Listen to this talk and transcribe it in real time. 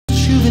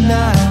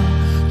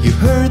juvenile. You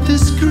heard the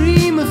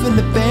scream of an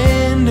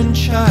abandoned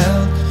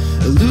child,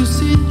 a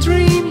lucid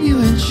dream you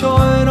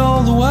enjoyed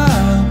all the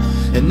while.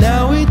 And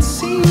now it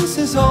seems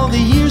as all the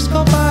years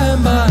go by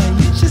and by,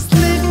 you're just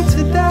living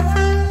to die.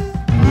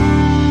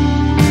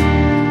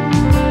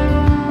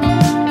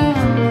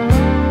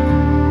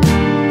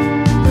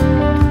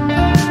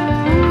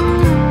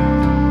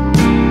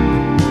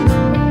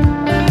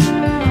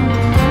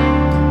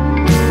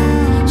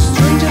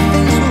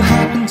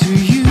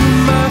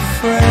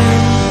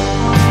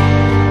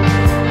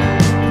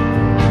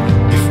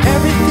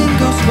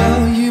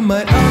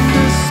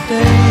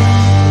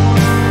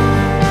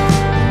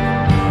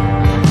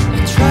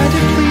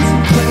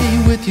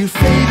 Your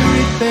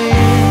favorite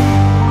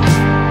band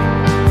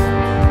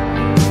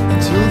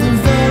until the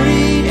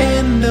very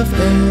end of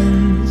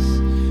ends.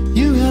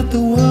 You got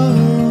the world